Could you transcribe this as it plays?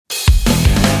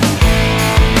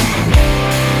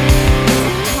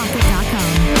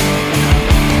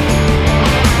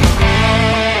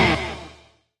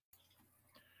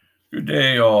Good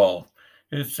day, all.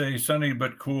 It's a sunny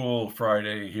but cool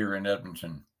Friday here in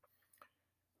Edmonton.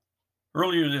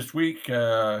 Earlier this week,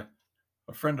 a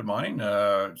friend of mine,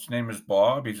 his name is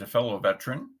Bob, he's a fellow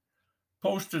veteran,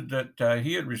 posted that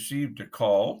he had received a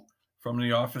call from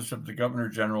the Office of the Governor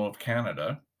General of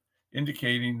Canada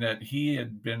indicating that he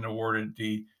had been awarded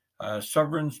the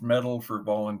Sovereign's Medal for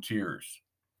Volunteers.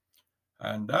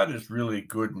 And that is really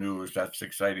good news. That's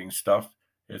exciting stuff.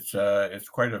 It's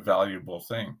quite a valuable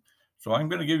thing. So I'm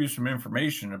going to give you some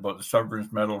information about the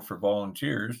Sovereign's Medal for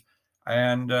Volunteers,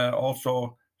 and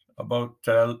also about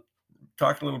talk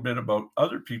a little bit about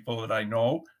other people that I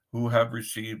know who have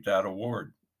received that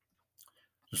award.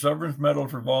 The Sovereign's Medal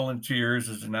for Volunteers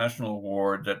is a national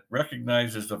award that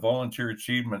recognizes the volunteer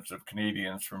achievements of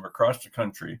Canadians from across the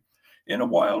country in a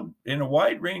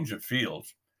wide range of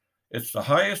fields. It's the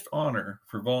highest honor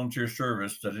for volunteer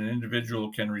service that an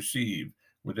individual can receive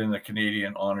within the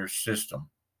Canadian honors system.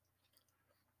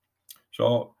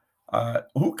 So,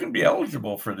 who can be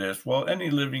eligible for this? Well, any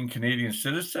living Canadian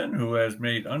citizen who has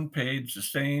made unpaid,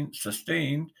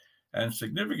 sustained, and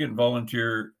significant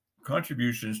volunteer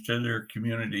contributions to their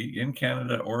community in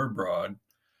Canada or abroad,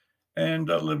 and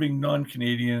living non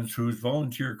Canadians whose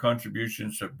volunteer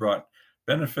contributions have brought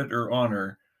benefit or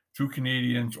honor to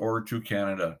Canadians or to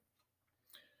Canada.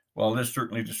 Well, this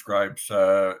certainly describes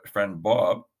friend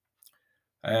Bob,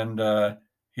 and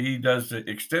he does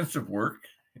extensive work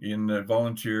in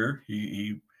volunteer.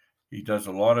 He does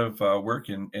a lot of work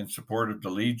in support of the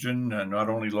Legion, not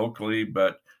only locally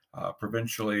but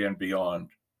provincially and beyond.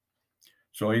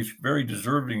 So he's very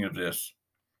deserving of this.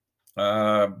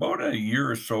 About a year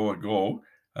or so ago,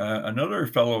 another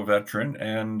fellow veteran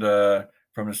and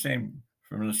from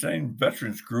the same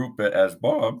veterans group as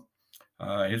Bob,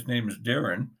 his name is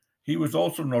Darren. He was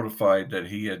also notified that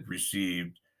he had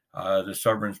received the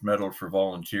Sovereign's Medal for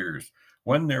Volunteers.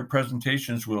 When their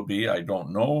presentations will be, I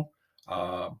don't know.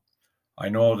 I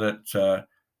know that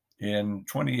in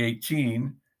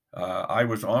 2018, I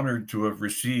was honored to have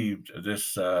received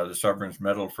this the Sovereign's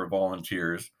Medal for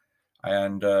Volunteers,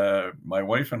 and my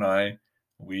wife and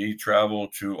we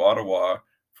traveled to Ottawa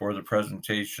for the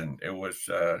presentation. It was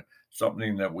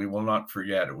something that we will not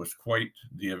forget. It was quite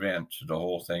the event, the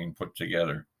whole thing put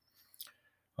together.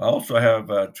 I also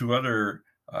have two other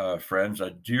friends, a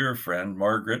dear friend,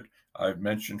 Margaret. I've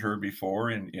mentioned her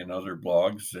before in other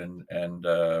blogs and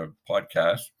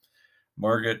podcasts.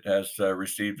 Margaret has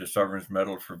received a Sovereign's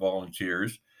Medal for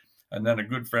Volunteers. And then a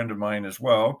good friend of mine as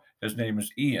well. His name is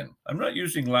Ian. I'm not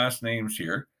using last names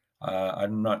here.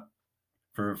 I'm not,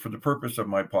 for the purpose of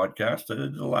my podcast,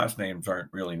 the last names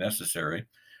aren't really necessary.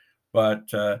 But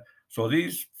so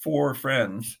these four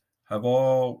friends have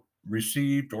all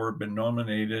received or been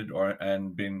nominated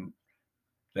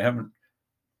they haven't,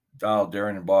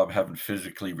 Darren and Bob haven't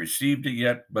physically received it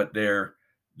yet, but they've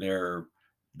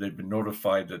been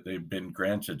notified that they've been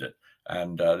granted it,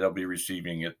 and they'll be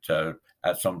receiving it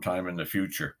at some time in the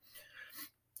future.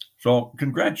 So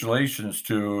congratulations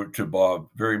to Bob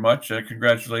very much.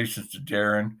 Congratulations to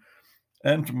Darren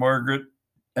and to Margaret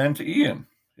and to Ian.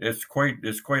 It's quite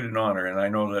an honor, and I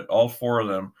know that all four of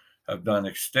them have done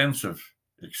extensive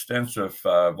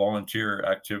volunteer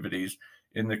activities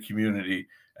in the community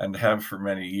and have for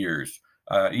many years.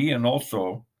 Ian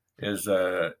also is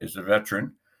a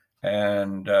veteran,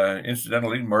 and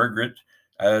incidentally, Margaret,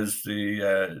 as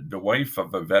the wife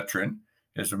of a veteran,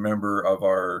 is a member of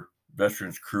our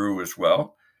veterans crew as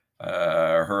well.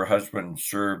 Her husband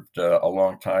served a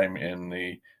long time in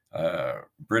the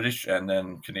British and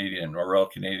then Canadian, Royal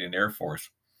Canadian Air Force.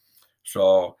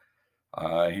 So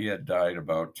he had died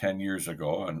about 10 years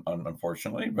ago,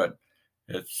 unfortunately, but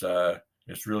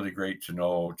it's really great to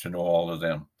know all of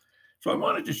them. So I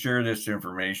wanted to share this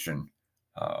information.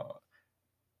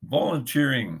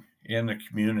 Volunteering in the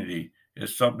community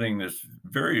is something that's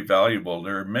very valuable.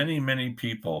 There are many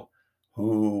people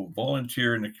who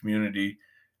volunteer in the community,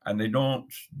 and they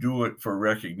don't do it for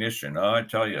recognition. I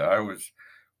tell you,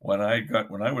 when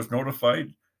I was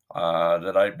notified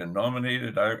that I'd been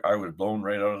nominated, I was blown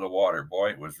right out of the water.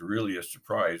 Boy, it was really a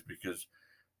surprise because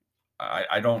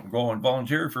I don't go and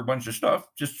volunteer for a bunch of stuff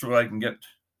just so I can get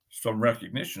some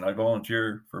recognition. I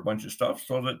volunteer for a bunch of stuff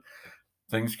so that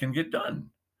things can get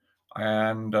done.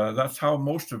 And that's how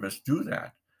most of us do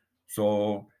that.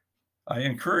 So I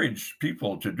encourage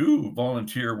people to do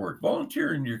volunteer work,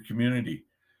 volunteer in your community.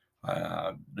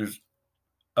 There's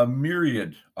a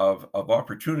myriad of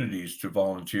opportunities to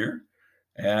volunteer,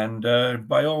 and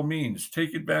by all means,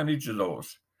 take advantage of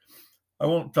those. I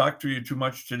won't talk to you too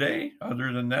much today.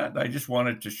 Other than that, I just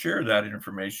wanted to share that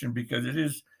information because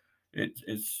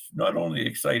it's not only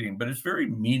exciting, but it's very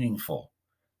meaningful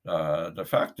the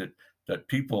fact that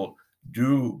people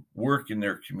do work in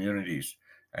their communities.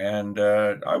 And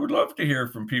I would love to hear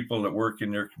from people that work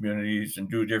in their communities and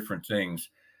do different things.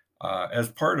 As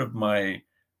part of my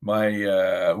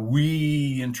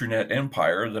wee internet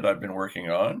empire that I've been working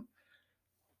on,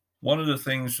 one of the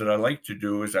things that I like to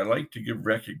do is I like to give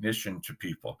recognition to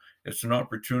people. It's an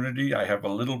opportunity. I have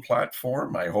a little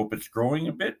platform. I hope it's growing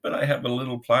a bit, but I have a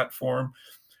little platform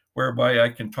whereby I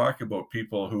can talk about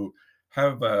people who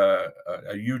have a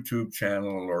YouTube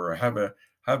channel or have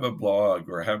a blog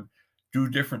or have do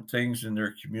different things in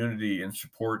their community in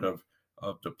support of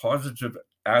the positive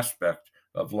aspect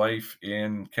of life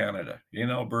in Canada, in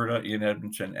Alberta, in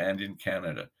Edmonton, and in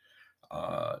Canada.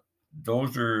 Uh,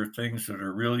 those are things that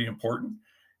are really important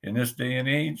in this day and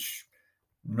age.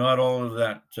 Not all of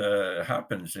that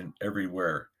happens in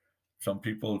everywhere. Some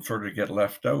people sort of get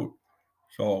left out.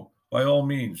 So, by all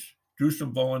means, do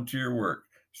some volunteer work,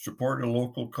 support a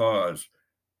local cause,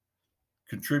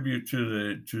 contribute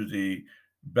to the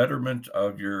betterment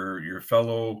of your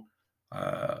fellow.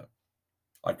 Uh,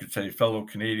 I could say fellow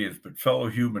Canadians, but fellow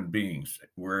human beings,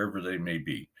 wherever they may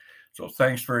be. So,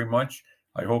 thanks very much.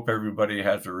 I hope everybody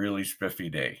has a really spiffy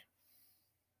day.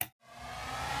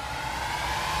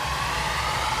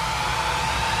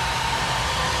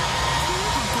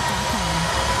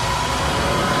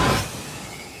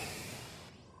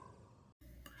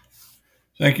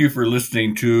 Thank you for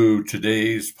listening to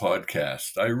today's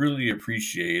podcast. I really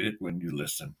appreciate it when you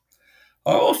listen.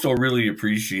 I also really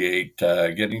appreciate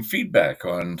getting feedback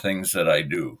on things that I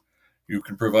do. You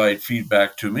can provide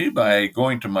feedback to me by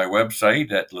going to my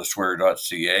website at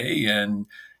lesueur.ca and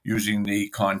using the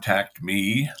contact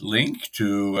me link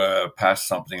to pass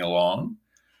something along.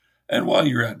 And while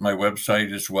you're at my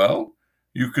website as well,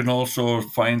 you can also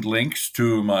find links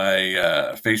to my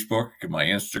Facebook, my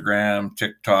Instagram,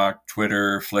 TikTok,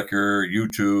 Twitter, Flickr,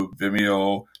 YouTube,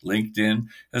 Vimeo, LinkedIn,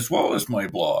 as well as my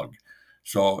blog.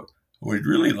 So we'd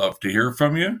really love to hear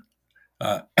from you,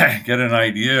 get an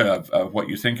idea of what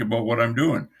you think about what I'm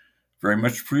doing. Very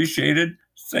much appreciated.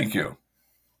 Thank you.